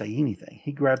chance to say anything.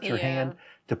 He grabs her hand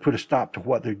to put a stop to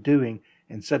what they're doing,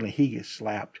 and suddenly he gets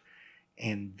slapped.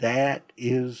 And that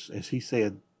is, as he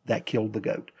said, that killed the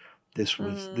goat. This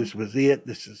was it.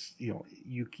 This is,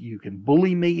 you can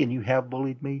bully me, and you have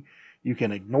bullied me. You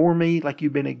can ignore me like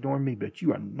you've been ignoring me, but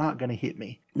you are not going to hit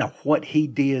me. Now, what he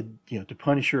did, to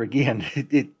punish her again,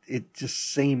 it just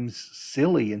seems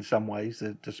silly in some ways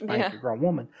to spank a grown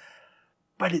woman.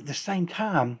 But at the same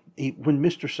time, when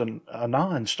Mr.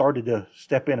 Anan started to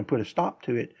step in and put a stop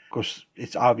to it, of course,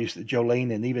 it's obvious that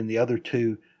Jolene and even the other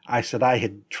two Aes Sedai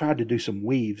had tried to do some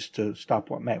weaves to stop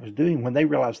what Matt was doing. When they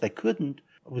realized they couldn't,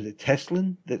 was it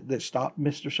Teslin that stopped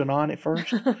Mr. Sanan at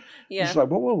first? It's like,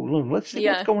 whoa, let's see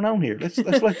what's going on here. Let's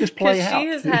let this play out. She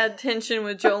has had tension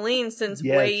with Jolene since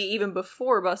way even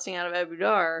before busting out of Abu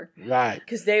Dar. Right.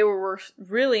 Because they were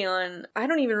really on, I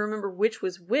don't even remember which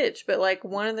was which, but like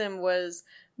one of them was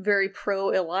very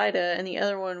pro Elida and the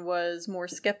other one was more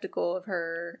skeptical of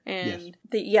her. And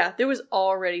there was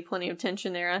already plenty of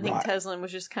tension there. I think Teslin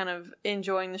was just kind of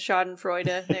enjoying the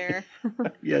schadenfreude there.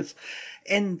 Yes.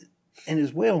 And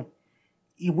as well,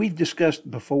 we've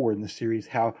discussed before in the series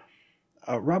how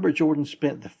Robert Jordan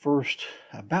spent the first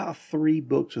about 3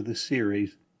 books of the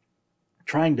series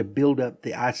trying to build up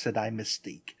the Aes Sedai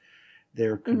mystique,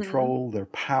 their control, their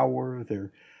power,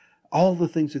 their all the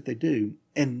things that they do,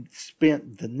 and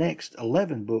spent the next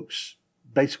 11 books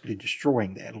basically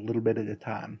destroying that a little bit at a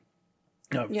time.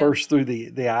 First through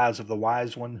the eyes of the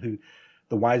Wise One, who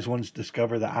the Wise Ones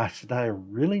discover the Aes Sedai are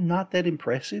really not that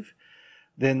impressive.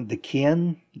 Then the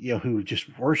kin, who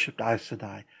just worshipped Aes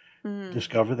Sedai,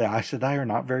 discover the Aes Sedai are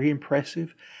not very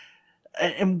impressive.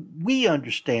 And we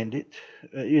understand it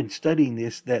in studying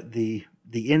this, that the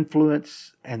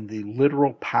influence and the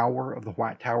literal power of the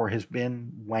White Tower has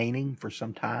been waning for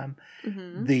some time.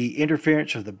 The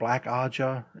interference of the Black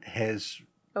Aja has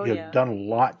done a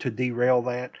lot to derail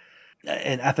that.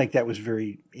 And I think that was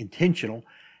very intentional.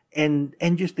 And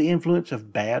just the influence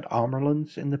of bad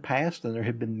Amerlins in the past, and there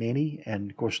have been many. And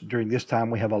of course, during this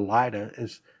time, we have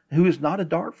Elida, who is not a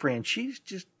dark friend. She's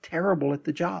just terrible at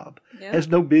the job. Has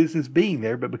no business being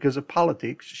there, but because of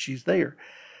politics, she's there.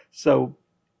 So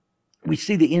we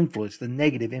see the influence, the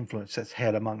negative influence that's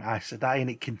had among Aes Sedai, and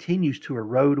it continues to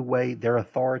erode away their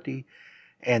authority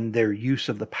and their use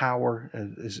of the power,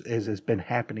 as has been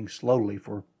happening slowly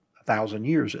for 1,000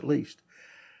 years at least.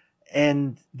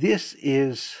 And this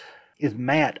is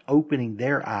Matt opening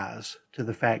their eyes to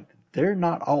the fact that they're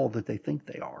not all that they think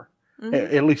they are,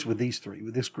 at least with these 3,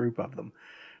 with this group of them,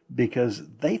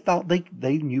 because they thought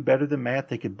they knew better than Matt.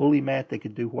 They could bully Matt. They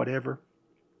could do whatever.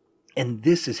 And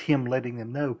this is him letting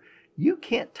them know, you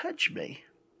can't touch me.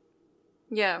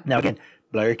 Yeah. Now, again,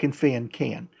 Blarick and Finn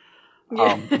can.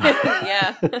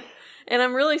 Yeah. And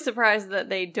I'm really surprised that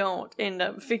they don't end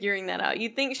up figuring that out.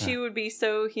 You'd think she would be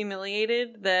so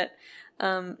humiliated that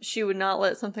she would not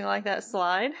let something like that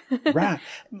slide. Right.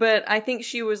 But I think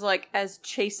she was like as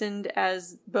chastened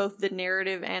as both the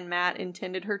narrative and Matt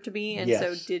intended her to be, and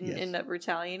so didn't end up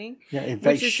retaliating. Yeah, in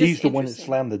fact, she's the one that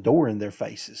slammed the door in their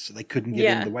faces, so they couldn't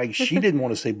get in the way. She didn't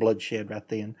want to see bloodshed right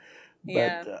then.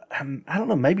 But I don't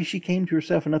know, maybe she came to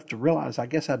herself enough to realize, I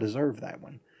guess I deserve that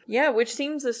one. Yeah, which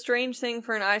seems a strange thing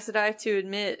for an Aes Sedai to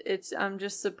admit. I'm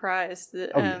just surprised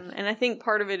that, and I think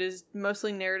part of it is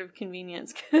mostly narrative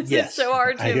convenience because it's so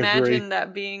hard to imagine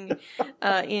that being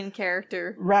in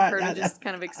character. Right, for her to just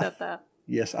kind of accept that.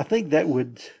 Yes, I think that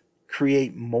would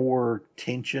create more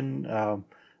tension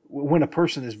when a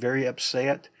person is very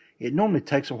upset. It normally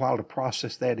takes a while to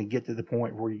process that and get to the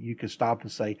point where you can stop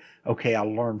and say, okay, I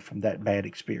learned from that bad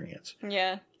experience.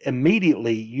 Yeah.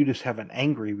 Immediately, you just have an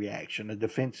angry reaction, a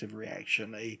defensive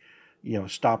reaction,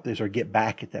 stop this or get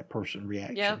back at that person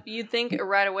reaction. Yeah, you'd think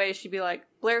right away she'd be like,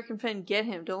 Blair and Finn, get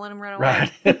him. Don't let him run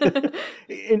away. Right.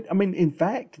 In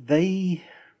fact,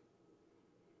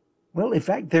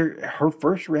 her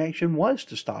first reaction was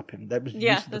to stop him. That was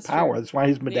use of the power. True. That's why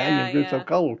his medallion grew so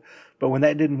cold. But when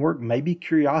that didn't work, maybe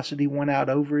curiosity won out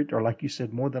over it, or like you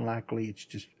said, more than likely it's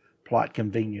just plot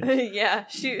convenience. Yeah,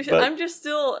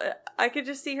 I could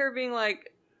just see her being like,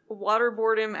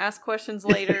 waterboard him, ask questions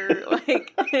later.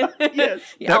 Like, yes,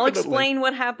 I'll explain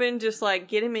what happened. Just like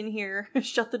get him in here,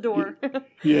 shut the door.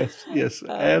 yes,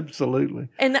 absolutely.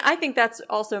 And I think that's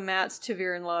also Matt's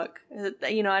Ta'veren luck. I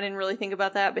didn't really think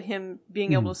about that, but him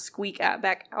being able to squeak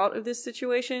back out of this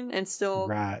situation and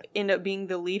still end up being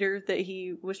the leader that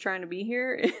he was trying to be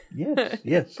here.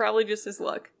 Yes. Probably just his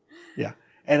luck. Yeah.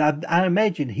 And I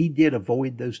imagine he did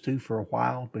avoid those two for a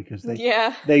while because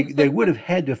they would have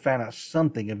had to have found out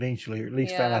something eventually, or at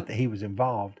least found out that he was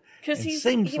involved. Because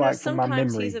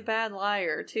sometimes he's a bad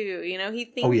liar too. He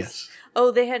thinks,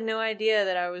 they had no idea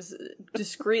that I was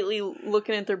discreetly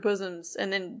looking at their bosoms,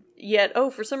 and then yet,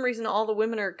 for some reason, all the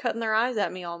women are cutting their eyes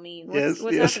at me all mean. What's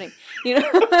happening?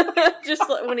 Just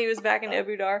like when he was back in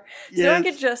Abu Dar. So I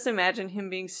could just imagine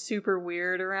him being super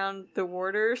weird around the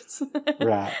warders.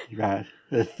 Right.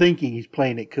 Thinking he's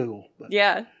playing it cool. But,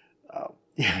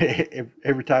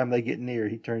 every time they get near,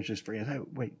 he turns to his friends. Hey,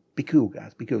 wait. Be cool,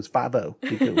 guys. Be cool. It's 5-0.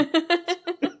 Be cool.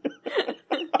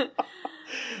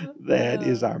 That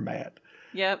is our Matt.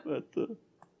 Yep.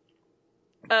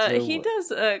 But, he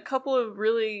does a couple of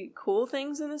really cool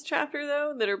things in this chapter,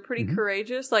 though, that are pretty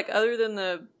courageous. Like, other than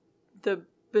the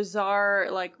bizarre,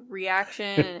 like,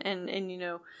 reaction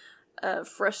and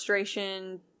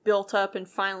frustration built up and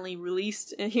finally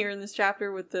released here in this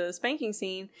chapter with the spanking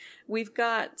scene, we've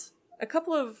got a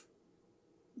couple of...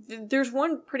 There's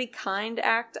one pretty kind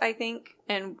act, I think,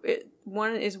 and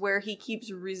one is where he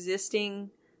keeps resisting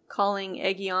calling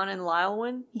Egeon and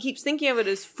Lylwyn. He keeps thinking of it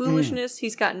as foolishness.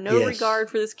 He's got no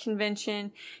regard for this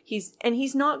convention. He's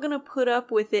not going to put up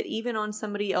with it even on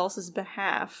somebody else's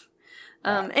behalf.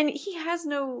 And he has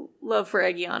no love for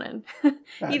Egeon.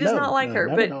 He does not like her,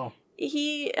 but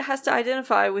he has to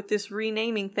identify with this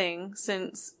renaming thing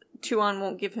since Tuon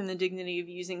won't give him the dignity of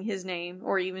using his name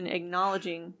or even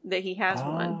acknowledging that he has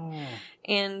one.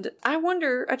 And I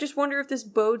just wonder if this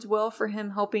bodes well for him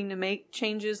helping to make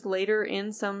changes later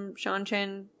in some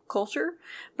Shan-Chan culture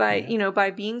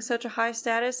by being such a high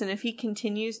status, and if he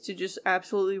continues to just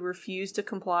absolutely refuse to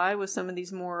comply with some of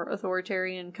these more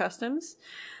authoritarian customs,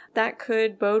 that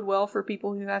could bode well for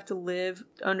people who have to live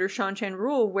under Shan-Chan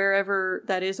rule, wherever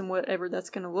that is and whatever that's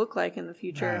going to look like in the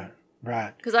future.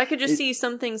 Right. Because I could just see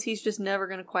some things he's just never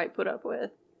going to quite put up with.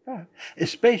 Right.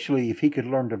 Especially if he could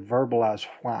learn to verbalize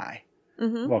why.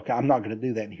 Look, I'm not going to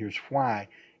do that, and here's why.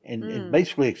 And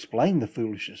basically explain the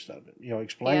foolishness of it.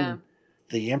 Explain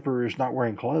the emperor is not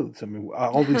wearing clothes. I mean,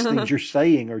 all these things you're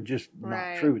saying are just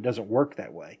not true. It doesn't work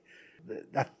that way.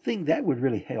 I think that would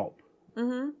really help.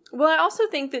 Well, I also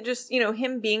think that just,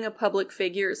 him being a public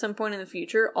figure at some point in the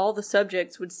future, all the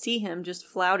subjects would see him just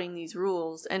flouting these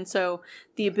rules. And so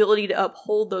the ability to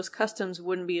uphold those customs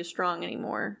wouldn't be as strong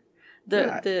anymore.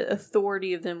 The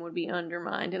authority of them would be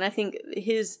undermined. And I think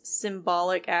his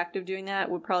symbolic act of doing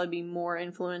that would probably be more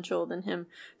influential than him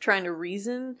trying to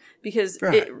reason. Because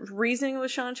reasoning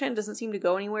with Shan-Chan doesn't seem to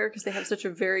go anywhere because they have such a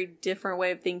very different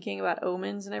way of thinking about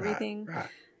omens and everything. Right.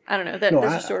 I don't know. That's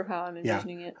just sort of how I'm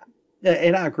envisioning it.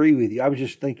 And I agree with you. I was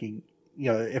just thinking,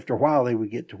 after a while they would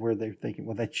get to where they're thinking,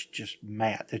 well, that's just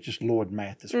Matt. That's just Lord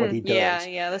Matt. That's what he does.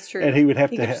 Yeah, that's true. And he would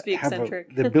have to have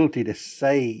the ability to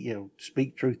say,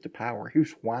 speak truth to power.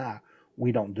 Here's why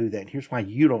we don't do that. Here's why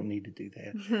you don't need to do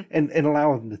that. And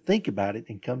allow them to think about it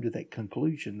and come to that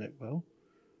conclusion that, well,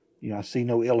 I see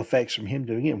no ill effects from him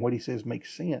doing it, and what he says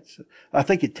makes sense. I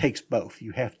think it takes both.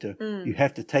 You have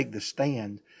to take the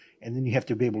stand, and then you have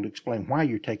to be able to explain why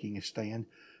you're taking a stand.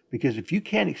 Because if you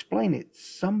can't explain it,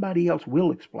 somebody else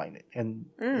will explain it, and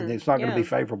it's not going to be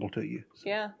favorable to you. So.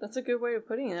 Yeah, that's a good way of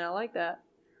putting it. I like that.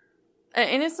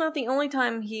 And it's not the only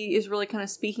time he is really kind of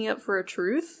speaking up for a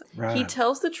truth. Right. He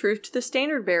tells the truth to the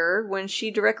standard bearer when she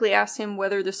directly asks him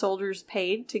whether the soldiers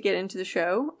paid to get into the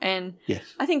show. And yes.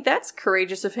 I think that's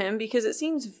courageous of him because it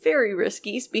seems very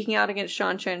risky speaking out against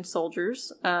Shan Chen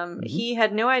soldiers. He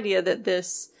had no idea that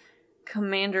this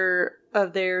commander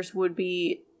of theirs would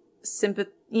be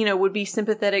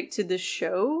sympathetic to the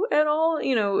show at all.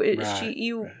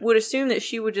 You would assume that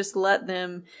she would just let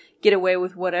them get away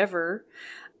with whatever.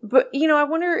 But, I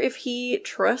wonder if he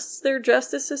trusts their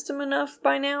justice system enough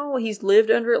by now. He's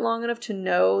lived under it long enough to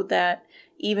know that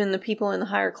even the people in the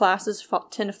higher classes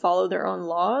tend to follow their own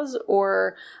laws.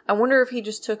 Or I wonder if he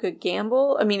just took a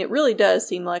gamble. I mean, it really does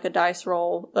seem like a dice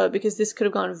roll because this could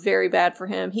have gone very bad for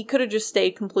him. He could have just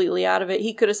stayed completely out of it.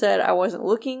 He could have said, I wasn't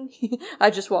looking.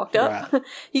 I just walked up. Right.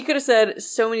 He could have said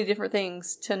so many different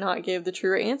things to not give the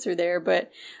true answer there. But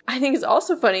I think it's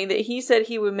also funny that he said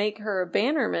he would make her a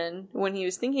bannerman when he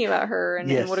was thinking about her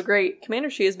and what a great commander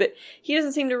she is. But he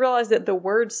doesn't seem to realize that the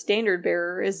word standard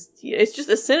bearer it's just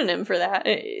a synonym for that.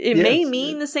 It may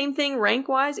mean the same thing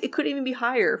rank-wise. It could even be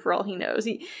higher for all he knows.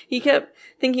 He kept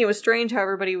thinking it was strange how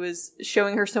everybody was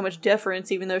showing her so much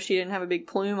deference even though she didn't have a big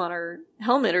plume on her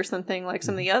helmet or something like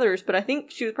some of the others. But I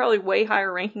think she was probably way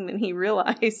higher ranking than he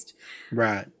realized.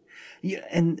 Right. Yeah,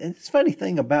 and it's a funny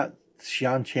thing about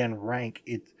Shan Chen rank.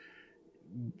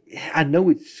 I know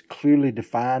it's clearly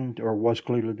defined or was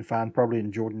clearly defined probably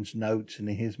in Jordan's notes and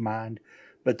in his mind.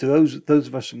 But to those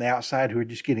of us from the outside who are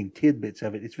just getting tidbits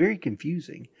of it, it's very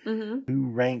confusing. Who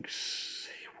ranks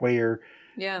where?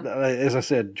 Yeah. As I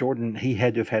said, Jordan, he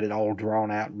had to have had it all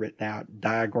drawn out and written out,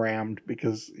 diagrammed,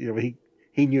 because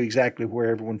he knew exactly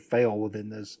where everyone fell within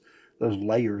those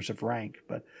layers of rank.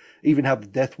 But even how the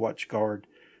Death Watch Guard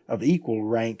of equal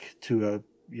rank to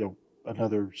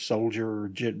another soldier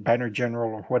or banner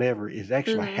general or whatever is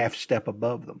actually a half step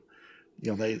above them.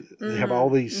 They have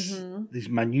all these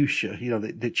minutiae,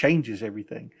 that changes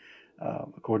everything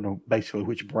according to basically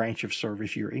which branch of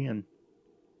service you're in.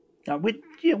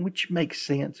 Which makes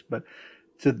sense, but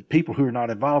to the people who are not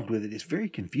involved with it, it's very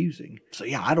confusing. So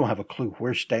I don't have a clue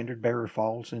where standard bearer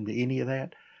falls into any of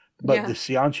that, but the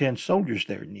Xianchan soldiers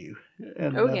there knew.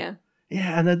 And,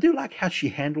 yeah, and I do like how she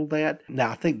handled that.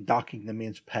 Now, I think docking the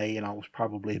men's pay and all was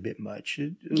probably a bit much.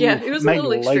 It was a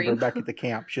little extreme. Labor back at the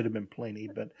camp should have been plenty,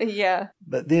 but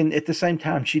But then at the same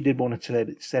time, she did want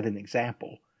to set an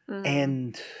example.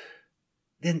 And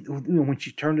then when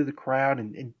she turned to the crowd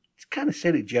and kind of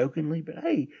said it jokingly, but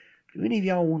hey, do any of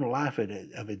y'all want a life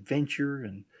of adventure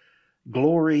and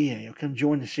glory? And come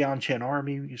join the Xianchan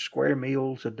army, square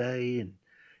meals a day, and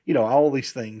all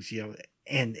these things.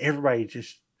 And everybody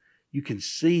just. You can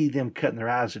see them cutting their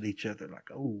eyes at each other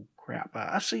like, oh, crap,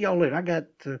 I'll see y'all later. I got,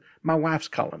 my wife's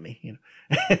calling me,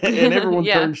 and everyone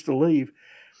turns to leave.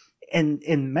 And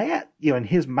Matt, in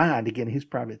his mind, again, his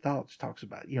private thoughts talks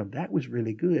about, that was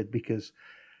really good because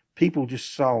people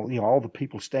just saw, all the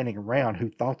people standing around who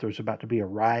thought there was about to be a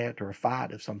riot or a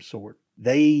fight of some sort.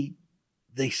 They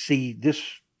see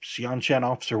this Xianchan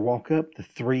officer walk up, the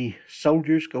three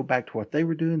soldiers go back to what they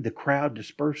were doing, the crowd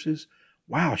disperses.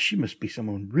 Wow, she must be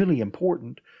someone really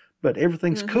important, but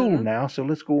everything's cool now, so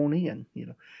let's go on in,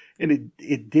 And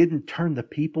it didn't turn the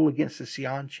people against the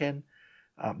Xianchan,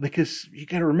 because you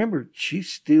got to remember, she's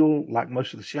still, like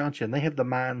most of the Xianchan, they have the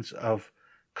minds of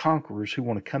conquerors who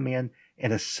want to come in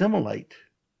and assimilate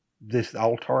this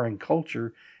Altaran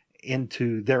culture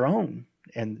into their own.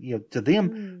 And, to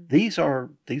them, these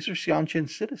are Xianchan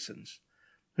citizens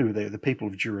who are there, the people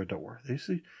of Jurador.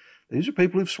 These are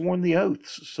people who've sworn the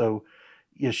oaths, so...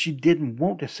 she didn't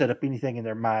want to set up anything in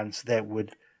their minds that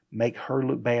would make her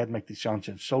look bad, make the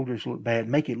Xianchan soldiers look bad,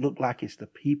 make it look like it's the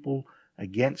people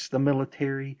against the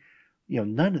military.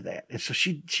 None of that. And so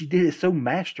she did it so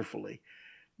masterfully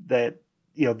that,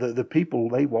 the people,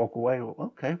 they walk away,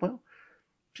 okay, well,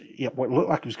 what looked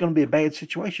like it was going to be a bad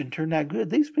situation turned out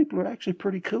good. These people are actually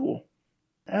pretty cool.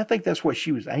 And I think that's what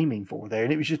she was aiming for there.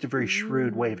 And it was just a very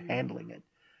shrewd way of handling it.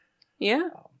 Yeah.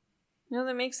 No,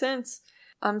 that makes sense.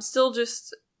 I'm still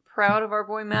just proud of our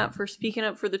boy Matt for speaking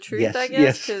up for the truth, I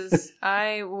guess, because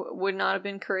I would not have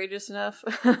been courageous enough.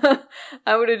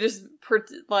 I would have just,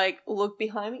 looked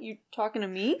behind me. You talking to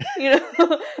me?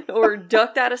 Or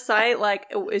ducked out of sight.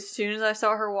 Like, as soon as I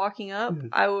saw her walking up,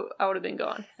 I would have been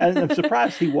gone. And I'm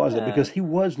surprised he wasn't, because he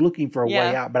was looking for a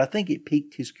way out, but I think it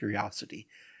piqued his curiosity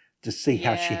to see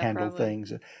how she handled probably.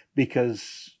 things.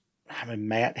 Because, I mean,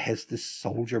 Matt has this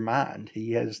soldier mind.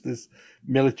 He has this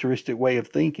militaristic way of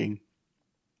thinking.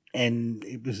 And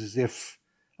it was as if,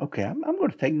 okay, I'm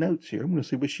going to take notes here. I'm going to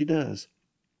see what she does.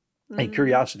 And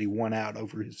curiosity won out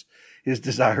over his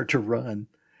desire to run.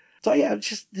 So yeah, it's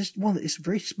just this one. It's a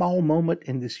very small moment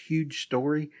in this huge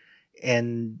story,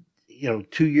 and 2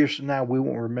 years from now we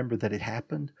won't remember that it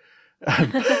happened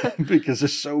because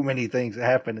there's so many things that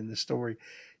happen in the story.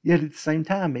 Yet at the same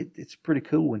time, it's a pretty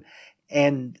cool one.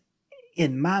 And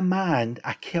in my mind,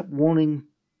 I kept wanting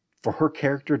for her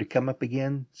character to come up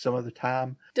again some other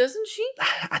time. Doesn't she?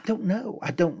 I don't know.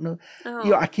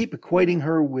 Oh. I keep equating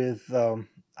her with.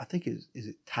 I think is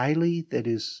it Tylee that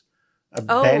is a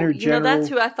Banner General? That's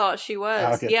who I thought she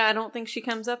was. Okay. Yeah, I don't think she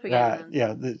comes up again. Right,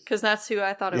 yeah. Because that's who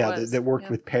I thought it was. That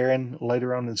worked with Perrin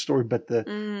later on in the story, but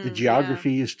the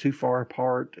geography is too far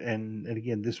apart, and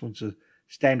again, this one's a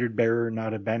standard bearer,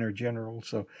 not a Banner General,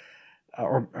 so...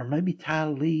 or maybe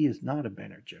Tylee is not a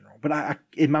Banner General, but I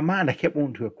in my mind I kept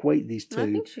wanting to equate these two.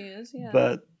 I think she is, yeah.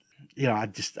 But I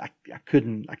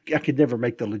couldn't. I could never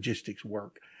make the logistics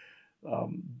work.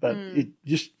 But it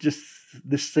just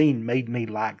this scene made me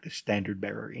like the standard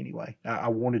bearer anyway. I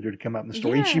wanted her to come up in the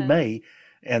story, and she may.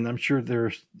 And I'm sure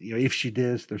there's if she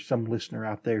does, there's some listener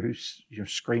out there who's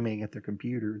screaming at their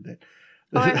computer that.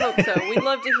 Oh, I hope so. We'd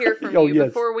love to hear from you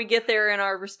before we get there in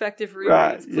our respective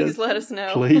rereads. Please let us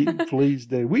know. Please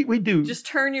do. We do. Just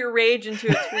turn your rage into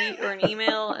a tweet or an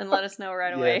email and let us know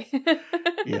right away.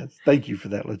 Yes. Thank you for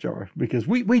that, LaJara, because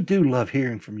we do love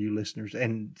hearing from you listeners.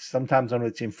 And sometimes I know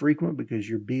it's infrequent because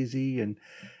you're busy and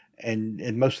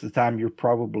most of the time you're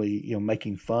probably,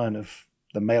 making fun of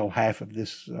the male half of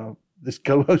this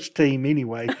co-host team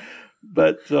anyway.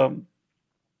 But,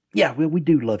 yeah, we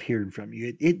do love hearing from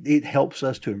you. It helps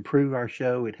us to improve our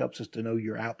show. It helps us to know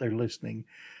you're out there listening,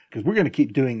 because we're going to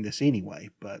keep doing this anyway.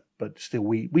 But still,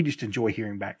 we just enjoy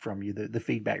hearing back from you. The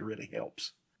feedback really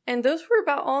helps. And those were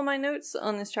about all my notes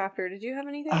on this chapter. Did you have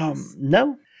anything else?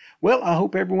 No. Well, I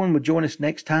hope everyone will join us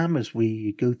next time as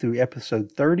we go through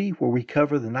episode 30, where we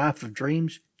cover the Knife of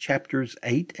Dreams, chapters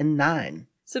 8 and 9.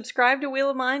 Subscribe to Wheel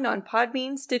of Mind on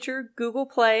Podbean, Stitcher, Google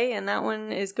Play, and that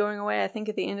one is going away, I think,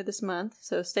 at the end of this month.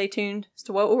 So stay tuned as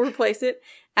to what will replace it.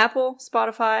 Apple,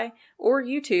 Spotify, or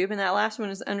YouTube, and that last one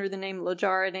is under the name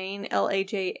LaJara Dane,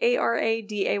 LaJaradayne,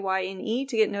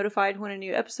 to get notified when a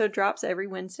new episode drops every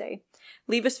Wednesday.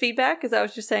 Leave us feedback, as I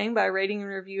was just saying, by rating and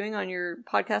reviewing on your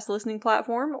podcast listening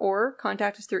platform, or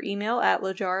contact us through email at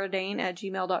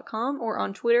lajaradane@gmail.com, or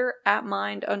on Twitter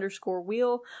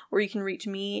 @mind_wheel, or you can reach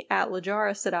me at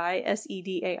LaJara Sedai,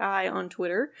 Sedai on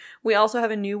Twitter. We also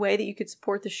have a new way that you could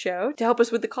support the show to help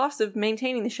us with the cost of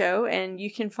maintaining the show, and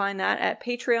you can find that at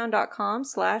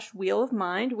patreon.com/Wheel of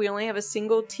Mind. We only have a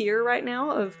single tier right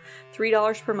now of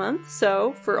 $3 per month,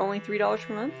 so for only $3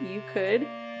 per month, you could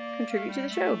contribute to the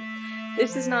show.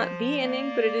 This is not the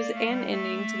ending, but it is an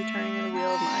ending to the turning of the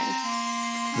Wheel of Mind.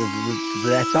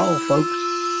 That's all, folks.